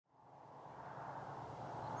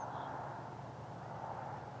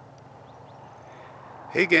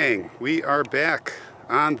Hey gang, we are back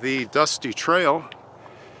on the dusty trail.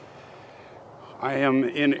 I am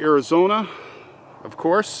in Arizona, of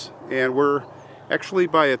course, and we're actually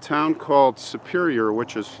by a town called Superior,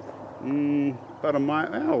 which is about a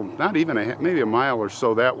mile, well, not even maybe a mile or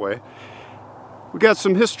so that way. We got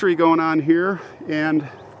some history going on here, and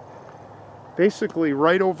basically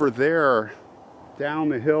right over there, down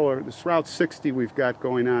the hill, or this Route 60 we've got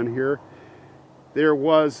going on here, there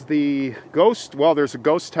was the ghost, well, there's a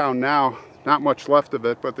ghost town now, not much left of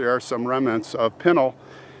it, but there are some remnants of Pinal.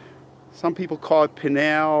 Some people call it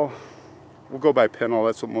Pinal. We'll go by Pinal,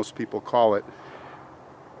 that's what most people call it.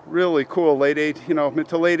 Really cool, mid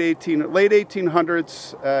to late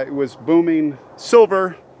 1800s, it was booming.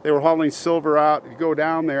 Silver, they were hauling silver out. You go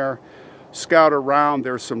down there, scout around,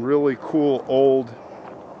 there's some really cool old,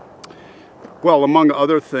 well, among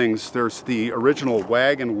other things, there's the original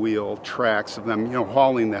wagon wheel tracks of them,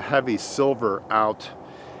 hauling the heavy silver out,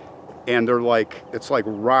 and they're like, it's like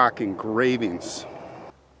rock engravings.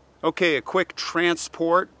 Okay, a quick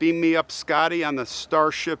transport. Beam me up, Scotty, on the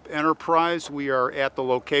Starship Enterprise. We are at the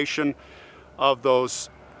location of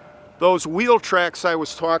those wheel tracks I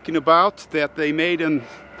was talking about that they made in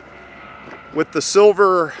with the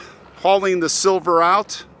silver, hauling the silver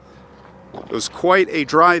out. It was quite a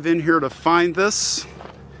drive in here to find this.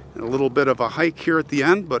 And a little bit of a hike here at the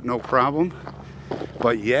end, but no problem.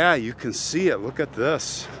 But yeah, you can see it. Look at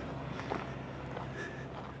this.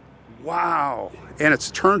 Wow. And it's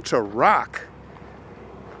turned to rock.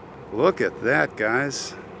 Look at that,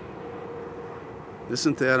 guys.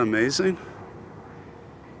 Isn't that amazing?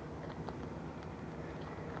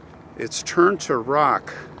 It's turned to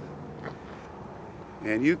rock.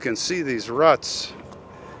 And you can see these ruts.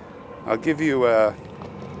 I'll give you a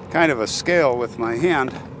kind of a scale with my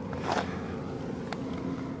hand.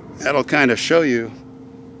 That'll kind of show you.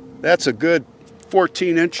 That's a good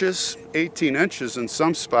 14 inches, 18 inches in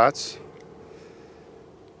some spots.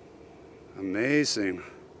 Amazing.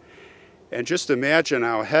 And just imagine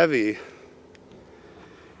how heavy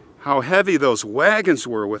those wagons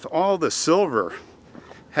were with all the silver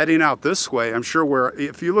heading out this way. I'm sure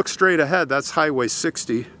if you look straight ahead, that's Highway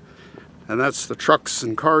 60. And that's the trucks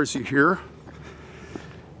and cars you hear.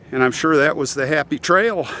 And I'm sure that was the happy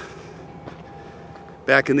trail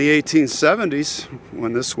back in the 1870s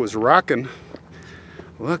when this was rocking.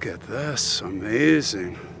 Look at this,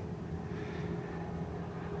 amazing.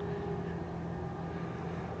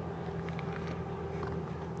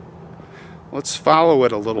 Let's follow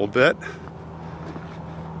it a little bit.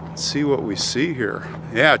 Let's see what we see here.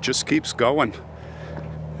 Yeah, it just keeps going.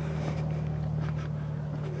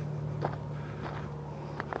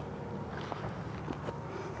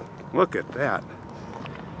 Look at that.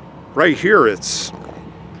 Right here, it's,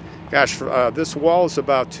 gosh, this wall is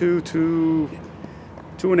about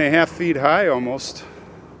 2.5 feet high almost.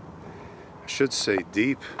 I should say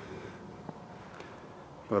deep.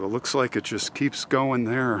 But it looks like it just keeps going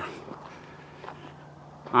there.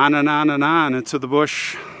 On and on and on into the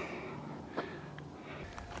bush.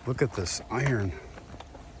 Look at this iron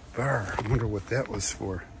bar. I wonder what that was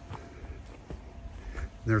for.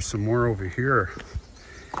 There's some more over here.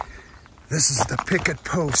 This is the picket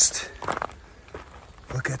post.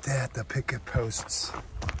 Look at that, the picket posts.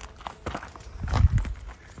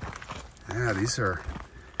 Yeah, these are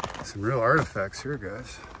some real artifacts here,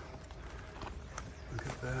 guys. Look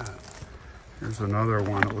at that. Here's another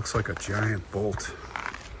one. It looks like a giant bolt.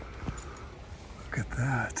 Look at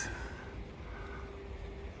that.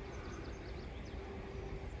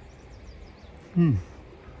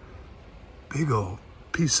 Big old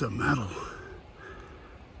piece of metal.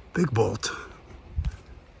 Big bolt.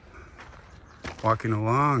 Walking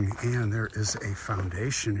along, and there is a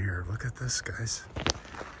foundation here. Look at this, guys.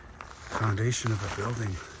 Foundation of a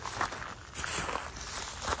building.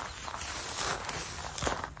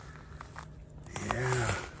 Yeah,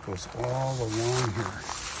 it goes all along here.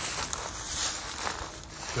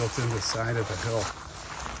 Built in the side of the hill.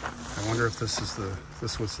 I wonder if this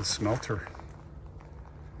was the smelter.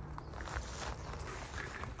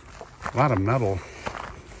 A lot of metal.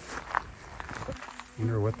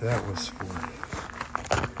 Wonder what that was for.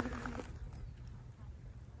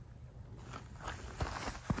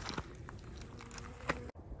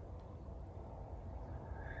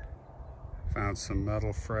 Found some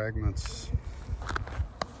metal fragments.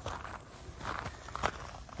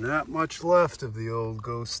 Not much left of the old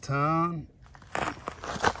ghost town.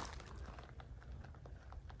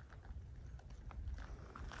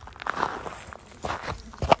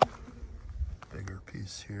 Bigger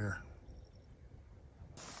piece here.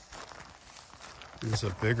 There's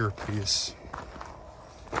a bigger piece.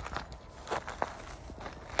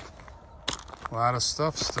 A lot of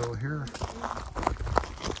stuff still here.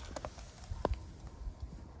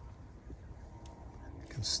 You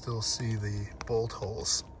can still see the bolt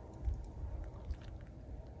holes.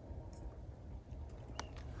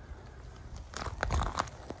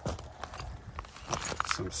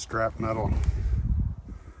 Some strap metal.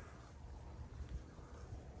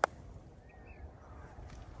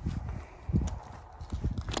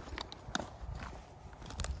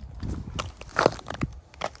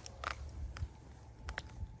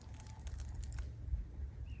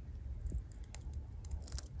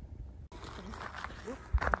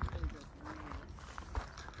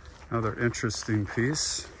 Another interesting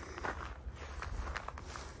piece.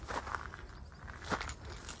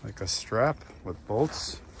 Like a strap with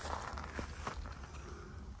bolts.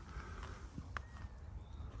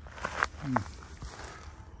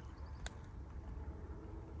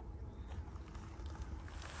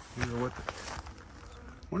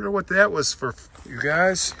 Wonder what that was for, you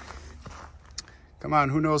guys. Come on,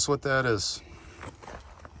 who knows what that is?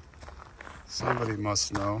 Somebody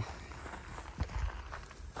must know.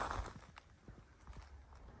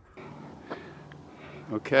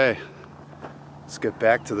 Okay, let's get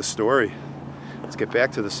back to the story. Let's get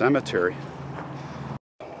back to the cemetery.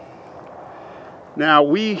 Now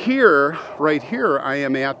right here, I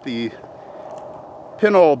am at the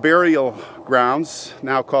Pinal burial grounds,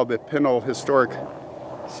 now called the Pinal Historic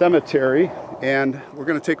Cemetery, and we're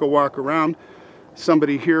going to take a walk around.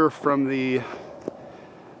 Somebody here from the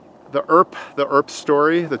Earp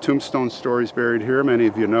story, the tombstone story is buried here. Many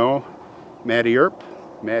of you know Wyatt Earp,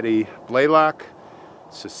 Mattie Blaylock,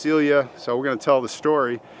 Celia. So we're going to tell the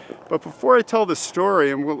story. But before I tell the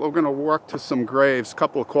story, and we're going to walk to some graves, a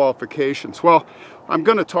couple of qualifications. Well, I'm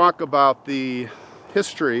going to talk about the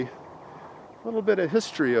history, a little bit of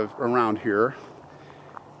history around here.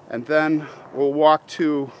 And then we'll walk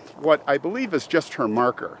to what I believe is just her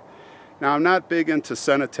marker. Now, I'm not big into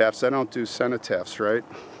cenotaphs. I don't do cenotaphs, right?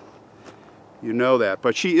 You know that.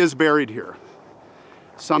 But she is buried here.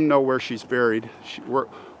 Some know where she's buried.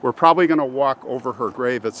 We're probably going to walk over her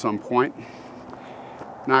grave at some point.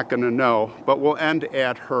 Not going to know. But we'll end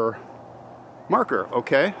at her marker,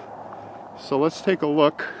 okay? So let's take a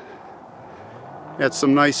look at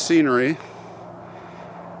some nice scenery.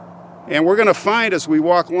 And we're going to find as we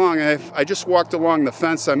walk along, I just walked along the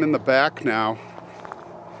fence. I'm in the back now.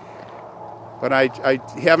 But I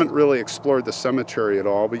haven't really explored the cemetery at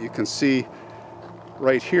all. But you can see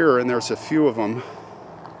right here, and there's a few of them,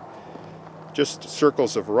 just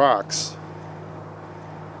circles of rocks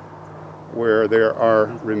where there are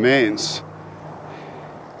remains.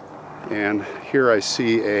 And here I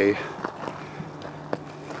see a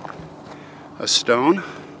stone,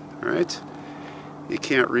 right? You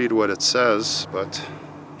can't read what it says, but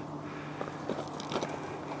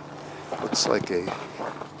looks like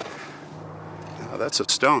that's a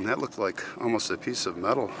stone. That looked like almost a piece of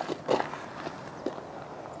metal.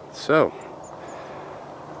 So,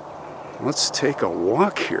 let's take a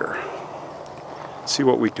walk here. See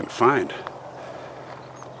what we can find.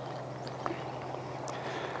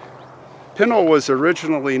 Pinal was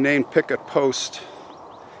originally named Picket Post.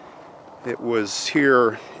 It was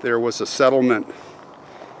here, there was a settlement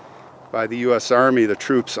by the U.S. Army, the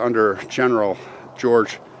troops under General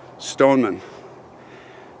George Stoneman.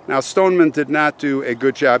 Now, Stoneman did not do a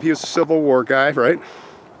good job. He was a Civil War guy, right?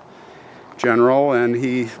 General, and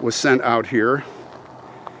he was sent out here.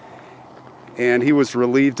 And he was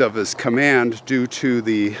relieved of his command due to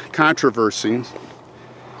the controversy,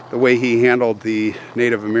 the way he handled the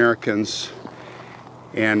Native Americans,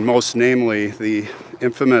 and most namely the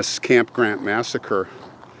infamous Camp Grant massacre,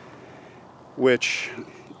 which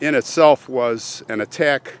in itself was an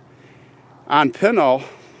attack on Pinal.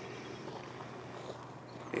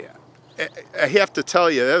 I have to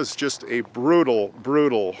tell you, that was just a brutal,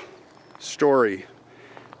 brutal story.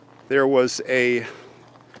 There was a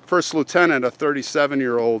first lieutenant, a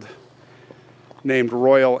 37-year-old named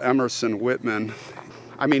Royal Emerson Whitman.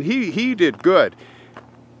 I mean, he did good.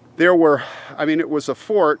 There were, I mean, it was a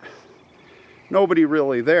fort, nobody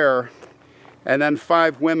really there, and then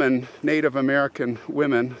 5 women, Native American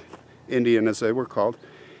women, Indian as they were called,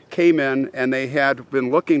 came in, and they had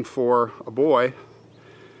been looking for a boy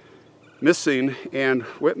missing, and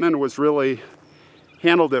Whitman was really,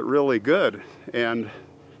 handled it really good, and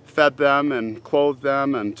fed them and clothed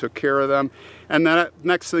them and took care of them. And then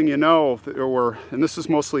next thing you know, there were, and this is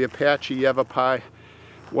mostly Apache, Yavapai,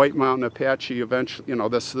 White Mountain Apache, eventually, you know,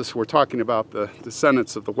 this we're talking about the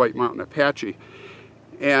descendants of the White Mountain Apache.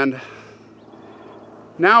 And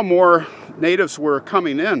now more natives were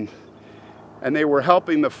coming in, and they were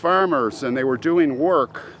helping the farmers, and they were doing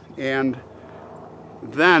work. And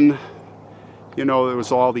then, you know, there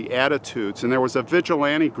was all the attitudes, and there was a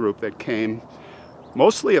vigilante group that came,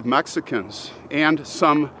 mostly of Mexicans, and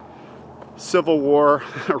some Civil War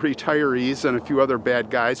retirees and a few other bad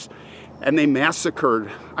guys, and they massacred,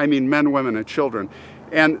 I mean, men, women, and children.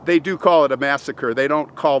 And they do call it a massacre. They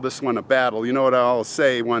don't call this one a battle. You know what I'll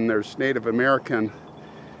say when there's Native American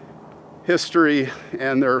history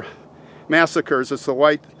and their massacres, it's the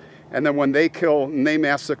white, and then when they kill and they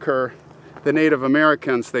massacre the Native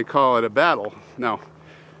Americans, they call it a battle. No.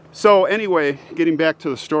 So anyway, getting back to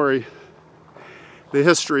the story, the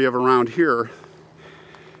history of around here,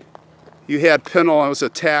 you had Pinal. I was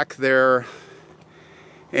attacked there,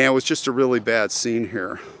 and it was just a really bad scene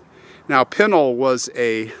here. Now, Pinal was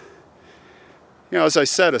a, you know, as I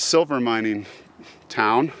said, a silver mining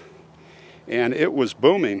town, and it was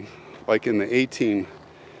booming like in the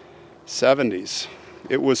 1870s.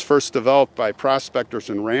 It was first developed by prospectors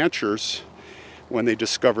and ranchers when they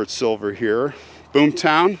discovered silver here.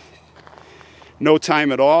 Boomtown, no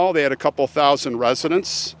time at all. They had a couple thousand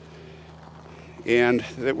residents, and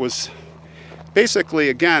it was basically,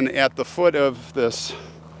 again, at the foot of this,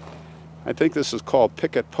 I think this is called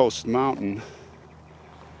Picket Post Mountain,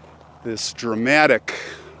 this dramatic,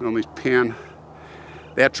 let me pan,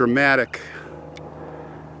 that dramatic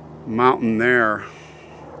mountain there.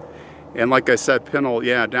 And like I said, Pinal,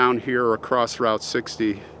 yeah, down here across Route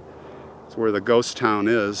 60 is where the ghost town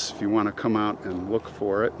is, if you want to come out and look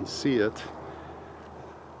for it and see it.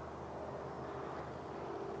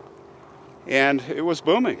 And it was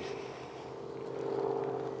booming.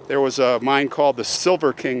 There was a mine called the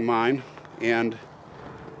Silver King Mine, and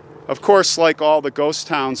of course, like all the ghost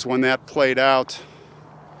towns, when that played out,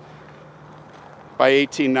 by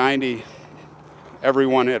 1890,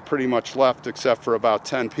 everyone had pretty much left except for about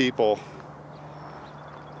 10 people.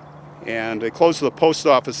 And they closed the post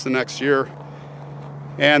office the next year,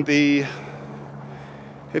 and it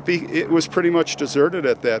was pretty much deserted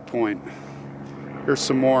at that point. Here's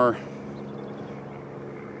some more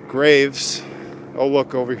graves. Oh,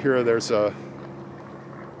 look over here, there's a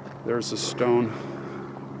stone,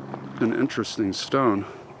 an interesting stone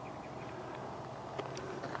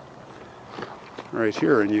right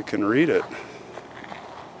here, and you can read it.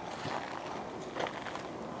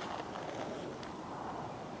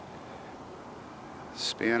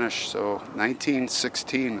 Spanish, so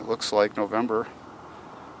 1916, it looks like, November.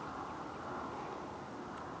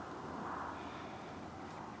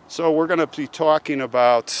 So we're going to be talking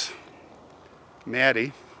about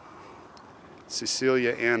Mattie,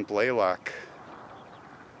 Celia Ann Blaylock.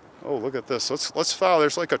 Oh, look at this. Let's follow.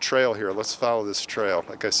 There's like a trail here. Let's follow this trail.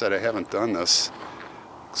 Like I said, I haven't done this.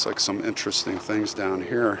 Looks like some interesting things down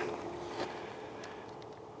here.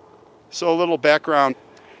 So a little background.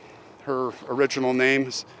 Her original name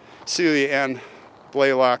is Celia Ann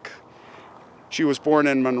Blaylock. She was born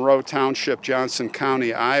in Monroe Township, Johnson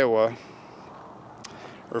County, Iowa.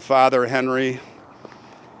 Her father, Henry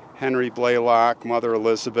Blaylock, mother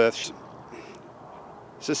Elizabeth.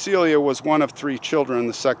 Cecilia was one of 3 children,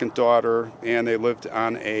 the second daughter, and they lived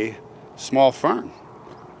on a small farm.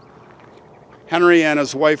 Henry and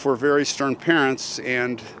his wife were very stern parents,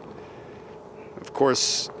 and of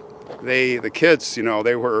course, the kids, you know,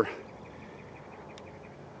 they were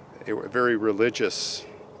very religious.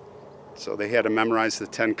 So they had to memorize the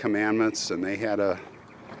 10 Commandments, and they had to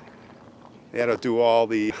do all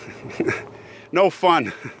the no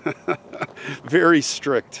fun. Very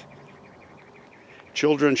strict.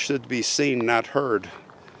 Children should be seen, not heard.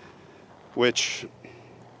 Which,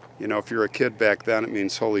 you know, if you're a kid back then, it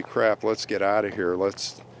means, holy crap, let's get out of here.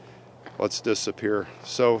 Let's disappear.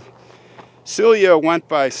 So Celia went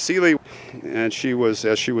by Celia, and she was,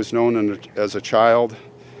 as she was known as a child,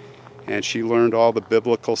 and she learned all the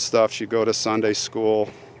biblical stuff. She'd go to Sunday school.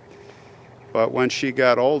 But when she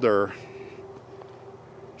got older,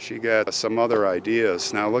 she got some other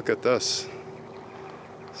ideas. Now look at this.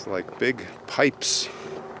 It's like big pipes.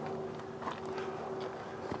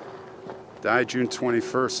 Died June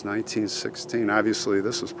 21st, 1916. Obviously,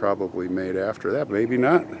 this was probably made after that. Maybe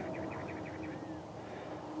not.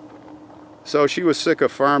 So she was sick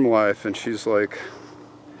of farm life, and she's like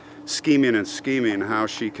scheming how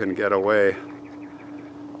she can get away.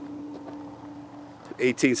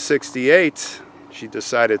 1868, she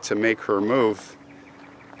decided to make her move,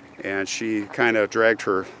 and she kind of dragged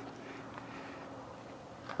her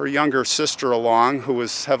younger sister along, who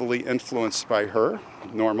was heavily influenced by her,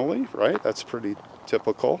 normally, right? That's pretty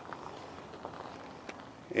typical.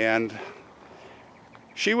 And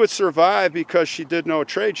she would survive because she did no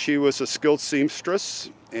trade. She was a skilled seamstress,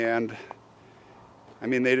 and I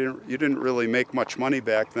mean, you didn't really make much money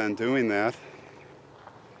back then doing that.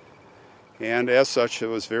 And as such, it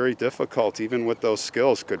was very difficult, even with those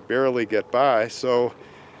skills, could barely get by. So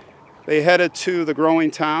they headed to the growing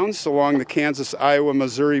towns along the Kansas, Iowa,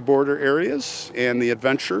 Missouri border areas and the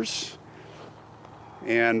adventures.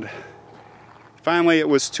 And finally, it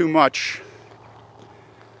was too much.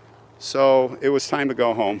 So it was time to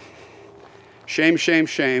go home. Shame, shame,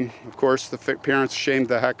 shame. Of course, the parents shamed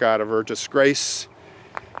the heck out of her. Disgrace.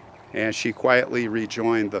 And she quietly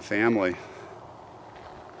rejoined the family.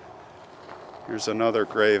 Here's another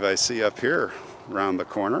grave I see up here around the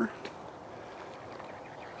corner.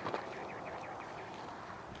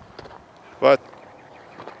 But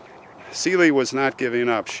Celia was not giving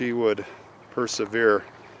up. She would persevere.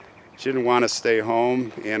 She didn't want to stay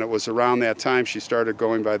home, and it was around that time she started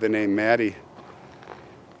going by the name Mattie,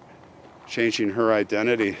 changing her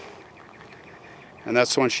identity. And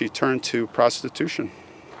that's when she turned to prostitution.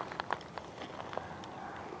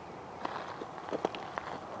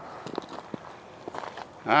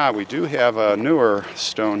 We do have a newer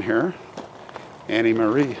stone here, Annie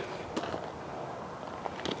Marie.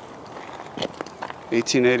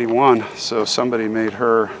 1881, so somebody made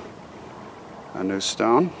her a new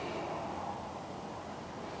stone.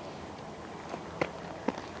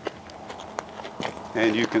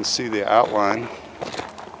 And you can see the outline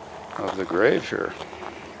of the grave here.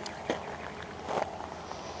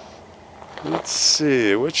 Let's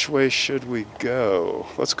see, which way should we go?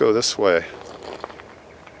 Let's go this way.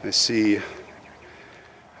 I see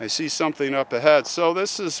something up ahead. So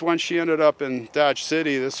this is when she ended up in Dodge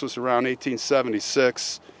City. This was around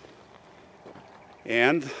 1876.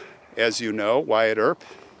 And as you know, Wyatt Earp,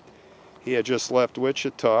 he had just left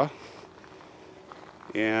Wichita.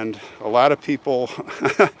 And a lot of people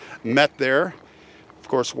met there. Of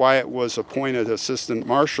course, Wyatt was appointed assistant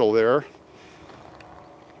marshal there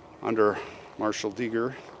under Marshal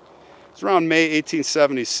Deeger. It's around May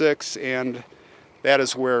 1876, and that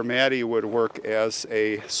is where Mattie would work as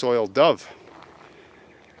a soiled dove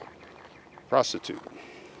prostitute.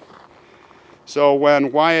 So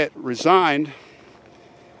when Wyatt resigned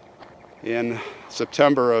in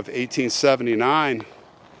September of 1879,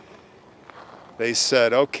 they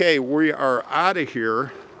said, okay, we are out of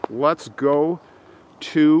here. Let's go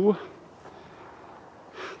to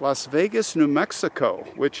Las Vegas, New Mexico,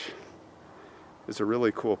 which is a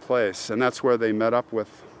really cool place. And that's where they met up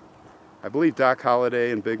with, I believe, Doc Holliday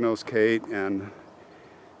and Big Nose Kate. And,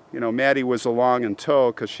 you know, Mattie was along in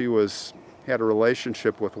tow because she had a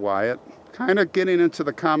relationship with Wyatt, kind of getting into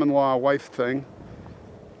the common law wife thing.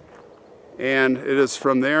 And it is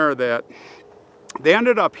from there that they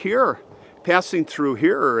ended up here, passing through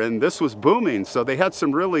here, and this was booming. So they had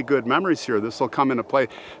some really good memories here. This will come into play.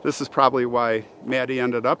 This is probably why Mattie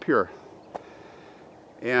ended up here.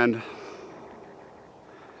 And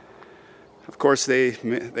of course, they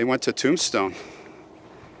went to Tombstone,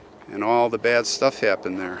 and all the bad stuff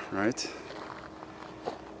happened there, right?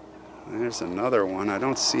 There's another one. I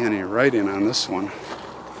don't see any writing on this one.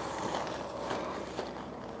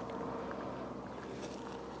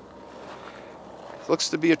 Looks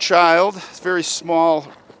to be a child. It's a very small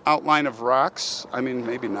outline of rocks. I mean,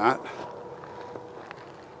 maybe not.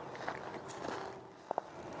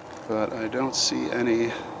 But I don't see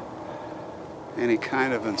any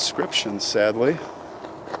kind of inscription, sadly.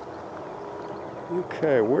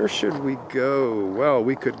 Okay, where should we go? Well,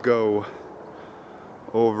 we could go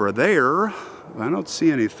over there. I don't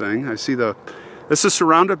see anything. I see this is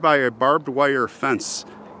surrounded by a barbed wire fence.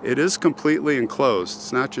 It is completely enclosed.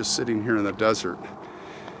 It's not just sitting here in the desert.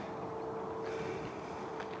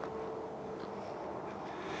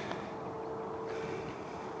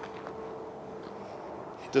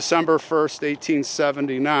 December 1st,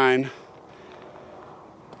 1879.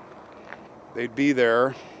 They'd be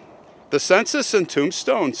there. The census in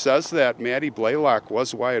Tombstone says that Mattie Blaylock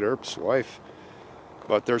was Wyatt Earp's wife,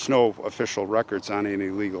 but there's no official records on any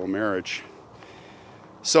legal marriage.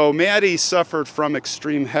 So Mattie suffered from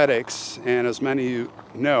extreme headaches, and as many of you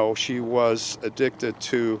know, she was addicted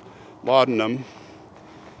to laudanum.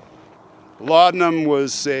 Laudanum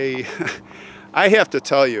was I have to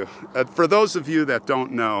tell you, for those of you that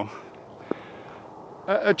don't know,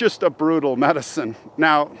 just a brutal medicine.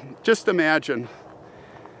 Now, just imagine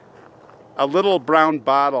a little brown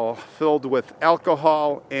bottle filled with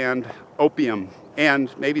alcohol and opium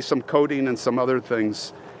and maybe some codeine and some other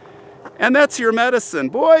things. And that's your medicine.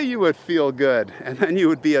 Boy, you would feel good. And then you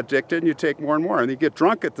would be addicted and you take more and more. And you get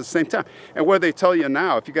drunk at the same time. And what do they tell you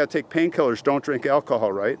now? If you got to take painkillers, don't drink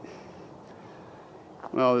alcohol, right?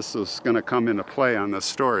 Well, this is going to come into play on this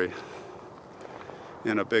story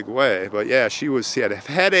in a big way. But yeah, she had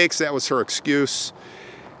headaches. That was her excuse.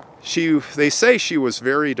 they say she was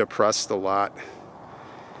very depressed a lot.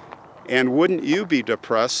 And wouldn't you be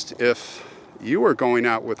depressed if you were going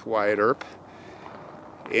out with Wyatt Earp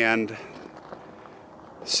and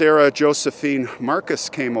Sarah Josephine Marcus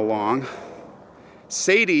came along?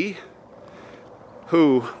 Sadie,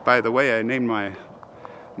 who, by the way, I named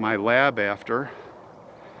my lab after.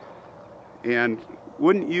 And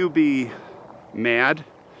wouldn't you be mad?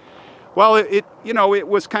 Well, it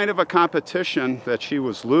was kind of a competition that she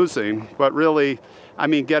was losing, but really, I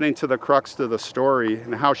mean, getting to the crux of the story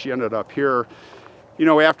and how she ended up here, you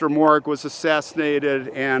know, after Morg was assassinated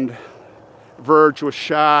and Verge was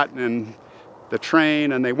shot and the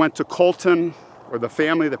train, and they went to Colton, where the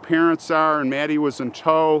family, the parents are, and Mattie was in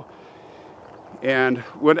tow, and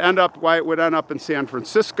Wyatt would end up in San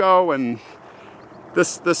Francisco, and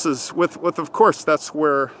this is with of course that's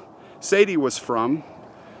where Sadie was from.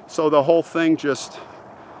 So the whole thing just,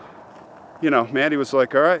 you know, Mattie was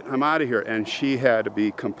like, all right, I'm out of here. And she had to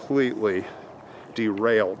be completely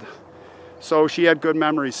derailed. So she had good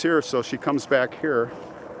memories here, so she comes back here.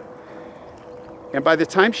 And by the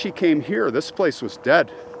time she came here, this place was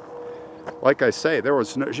dead. Like I say, there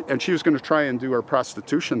was no, and she was going to try and do her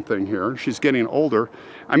prostitution thing here. She's getting older.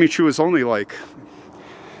 I mean, she was only like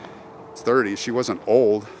 30. She wasn't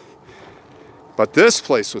old. But this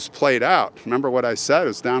place was played out. Remember what I said? It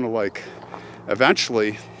was down to like,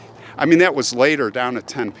 eventually, I mean, that was later, down to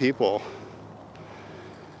 10 people.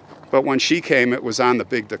 But when she came, it was on the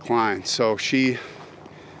big decline. So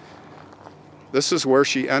this is where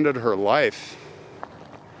she ended her life.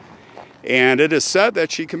 And it is said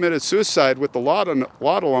that she committed suicide with the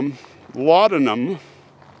laudanum,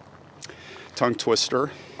 tongue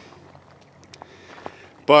twister.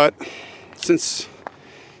 But since,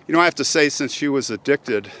 you know, I have to say, since she was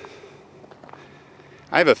addicted,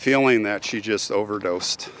 I have a feeling that she just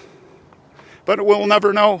overdosed. But we'll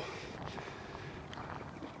never know.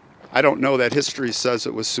 I don't know that history says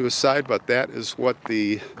it was suicide, but that is what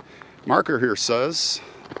the marker here says,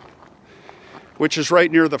 which is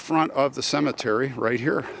right near the front of the cemetery, right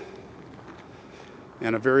here.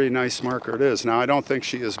 And a very nice marker it is. Now, I don't think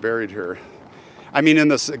she is buried here. I mean, in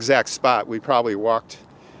this exact spot. We probably walked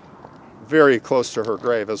very close to her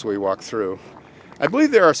grave as we walked through. I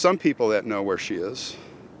believe there are some people that know where she is.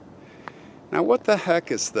 Now, what the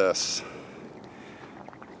heck is this?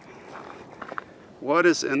 What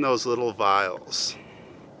is in those little vials?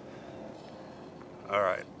 All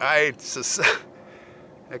right,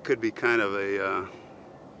 that could be kind of a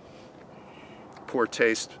poor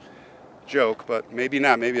taste joke, but maybe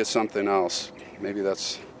not. Maybe it's something else. Maybe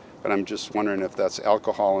that's, but I'm just wondering if that's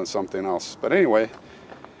alcohol and something else. But anyway,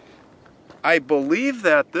 I believe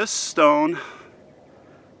that this stone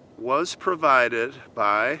was provided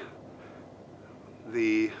by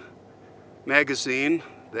the magazine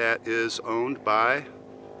that is owned by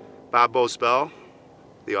Bob Bosbell,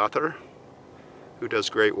 the author, who does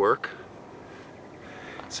great work.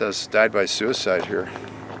 It says died by suicide here.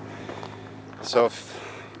 So,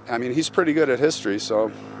 I mean, he's pretty good at history, so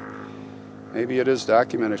maybe it is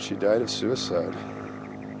documented she died of suicide.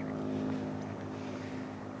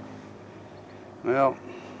 Well,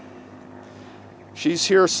 she's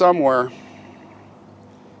here somewhere,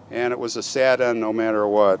 and it was a sad end no matter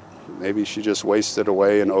what. Maybe she just wasted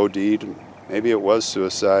away and OD'd. Maybe it was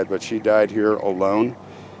suicide, but she died here alone.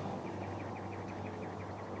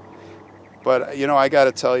 But, you know, I got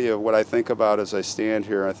to tell you what I think about as I stand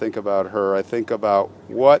here. I think about her. I think about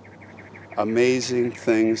what amazing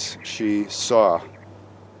things she saw.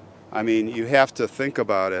 I mean, you have to think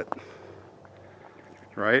about it,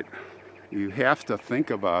 right? You have to think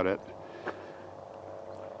about it.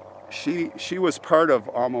 She was part of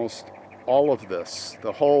almost all of this,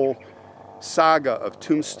 the whole saga of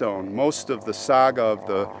Tombstone, most of the saga of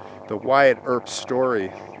the Wyatt Earp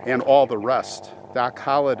story, and all the rest. Doc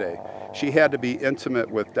Holliday. She had to be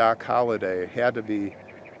intimate with Doc Holliday. Had to be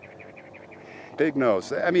big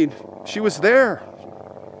nose. I mean, she was there.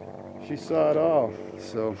 She saw it all.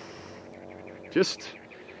 So, just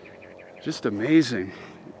amazing.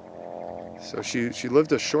 So she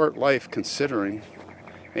lived a short life, considering.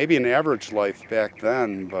 Maybe an average life back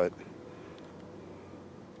then, but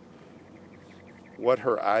what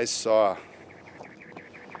her eyes saw.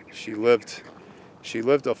 She lived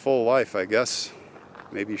a full life, I guess.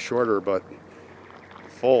 Maybe shorter, but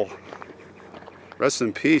full. Rest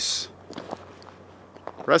in peace.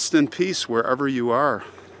 Rest in peace wherever you are.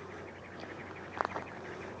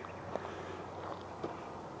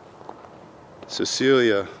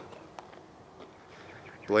 Celia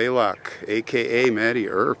Blaylock, aka Mattie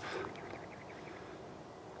Earp.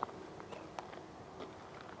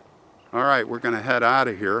 All right, we're going to head out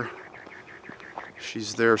of here.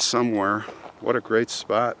 She's there somewhere. What a great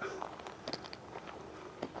spot.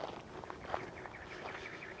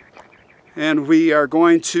 And we are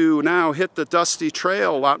going to now hit the dusty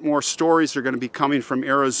trail. A lot more stories are going to be coming from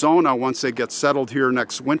Arizona once they get settled here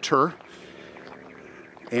next winter.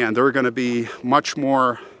 And they're going to be much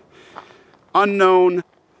more unknown.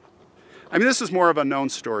 I mean, this is more of a known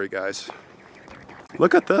story, guys.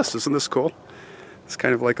 Look at this. Isn't this cool? It's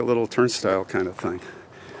kind of like a little turnstile kind of thing.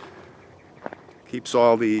 Keeps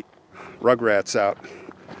all the rugrats out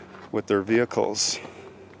with their vehicles.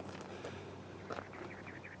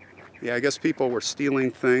 Yeah, I guess people were stealing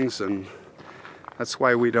things, and that's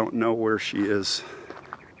why we don't know where she is.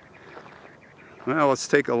 Well, let's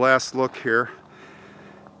take a last look here.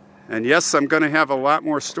 And yes, I'm going to have a lot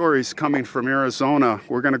more stories coming from Arizona.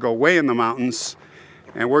 We're going to go way in the mountains,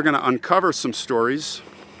 and we're going to uncover some stories.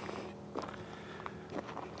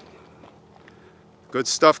 Good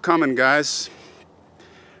stuff coming, guys.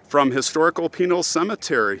 From Historical Pinal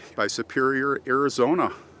Cemetery by Superior,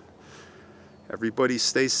 Arizona. Everybody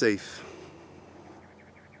stay safe.